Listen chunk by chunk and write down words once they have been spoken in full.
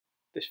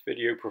This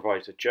video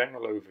provides a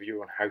general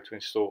overview on how to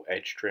install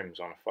edge trims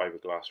on a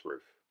fiberglass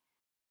roof.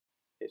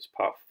 It's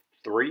part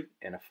 3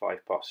 in a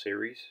 5-part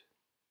series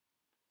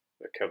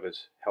that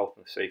covers health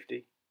and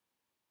safety,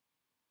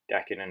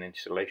 decking and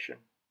installation,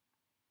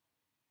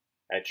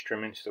 edge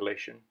trim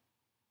installation,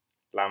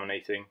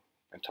 laminating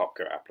and top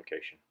coat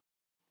application.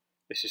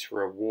 This is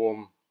for a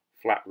warm,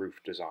 flat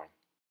roof design.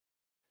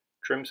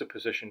 Trims are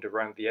positioned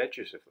around the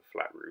edges of the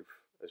flat roof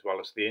as well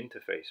as the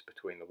interface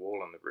between the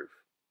wall and the roof.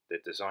 They're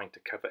designed to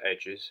cover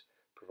edges,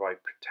 provide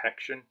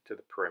protection to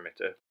the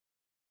perimeter,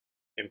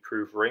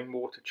 improve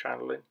rainwater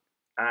channeling,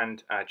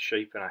 and add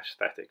shape and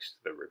aesthetics to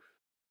the roof.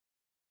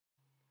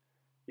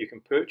 You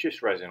can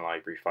purchase Resin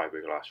Library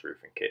fiberglass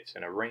roofing kits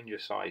in a range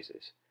of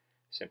sizes.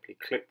 Simply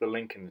click the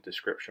link in the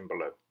description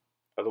below.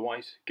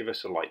 Otherwise, give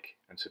us a like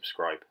and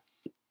subscribe.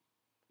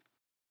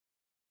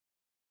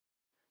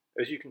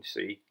 As you can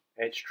see,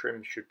 edge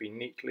trims should be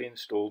neatly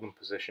installed and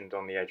positioned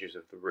on the edges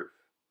of the roof.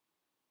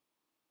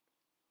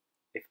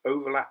 If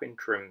overlapping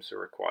trims are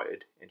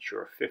required,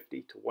 ensure a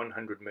 50 to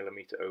 100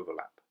 mm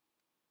overlap.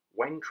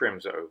 When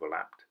trims are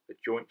overlapped, the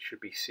joint should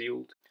be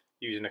sealed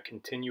using a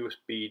continuous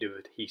bead of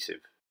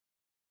adhesive.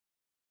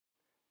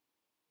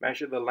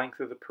 Measure the length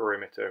of the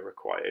perimeter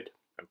required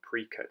and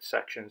pre-cut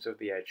sections of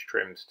the edge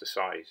trims to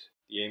size.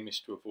 The aim is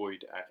to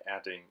avoid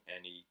adding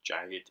any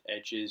jagged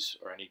edges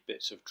or any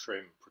bits of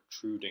trim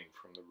protruding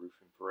from the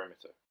roofing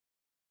perimeter.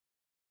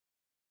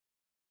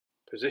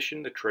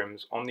 Position the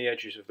trims on the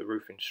edges of the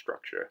roofing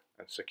structure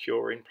and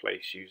secure in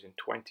place using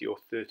 20 or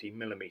 30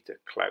 mm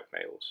clout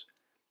nails.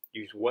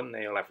 Use one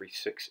nail every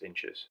 6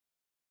 inches.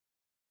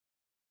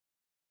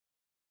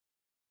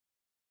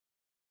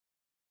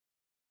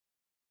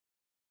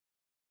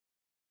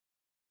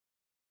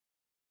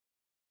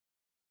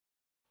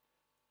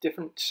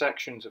 Different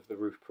sections of the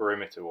roof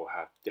perimeter will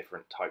have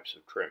different types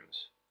of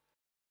trims.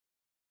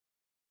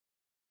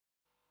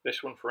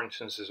 This one, for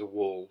instance, is a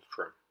wall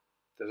trim,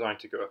 designed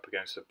to go up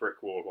against a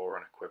brick wall or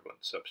an equivalent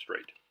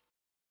substrate.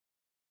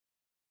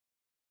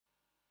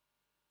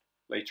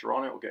 Later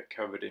on it will get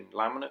covered in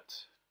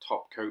laminate,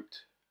 top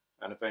coat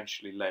and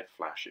eventually lead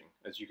flashing,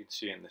 as you can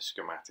see in this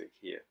schematic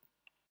here.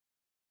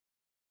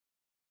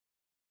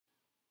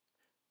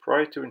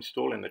 Prior to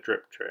installing the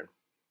drip trim,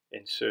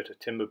 insert a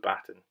timber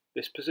batten.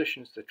 This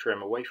positions the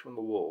trim away from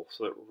the wall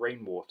so that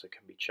rainwater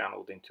can be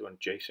channeled into an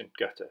adjacent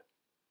gutter.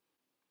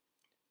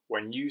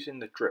 When using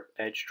the drip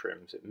edge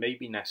trims, it may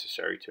be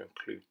necessary to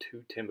include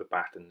 2 timber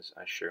battens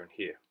as shown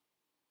here.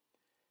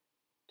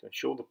 To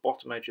ensure the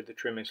bottom edge of the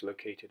trim is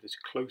located as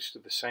close to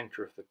the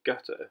centre of the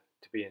gutter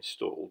to be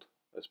installed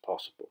as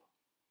possible.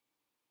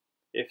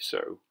 If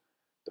so,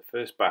 the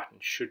first batten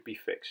should be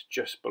fixed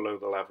just below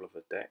the level of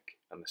the deck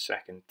and the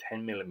second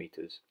 10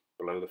 mm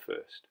below the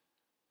first.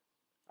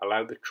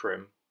 Allow the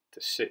trim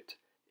to sit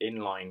in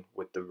line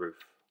with the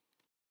roof.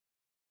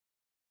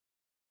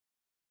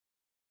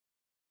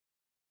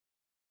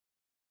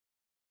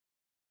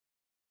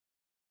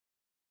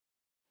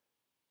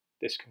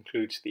 This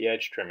concludes the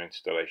edge trim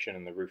installation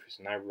and the roof is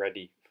now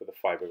ready for the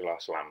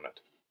fiberglass laminate.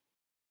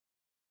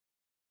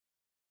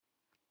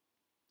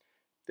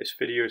 This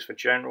video is for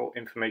general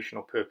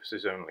informational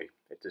purposes only.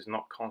 It does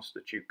not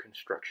constitute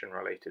construction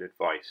related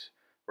advice.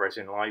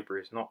 Resin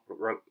Library is not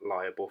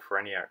liable for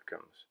any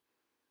outcomes.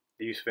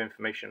 The use of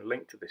information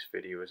linked to this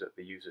video is at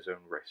the user's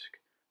own risk.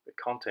 The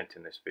content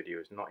in this video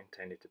is not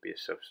intended to be a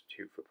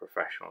substitute for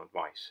professional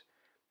advice.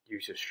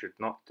 Users should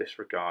not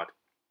disregard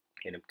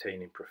in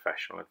obtaining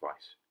professional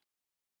advice.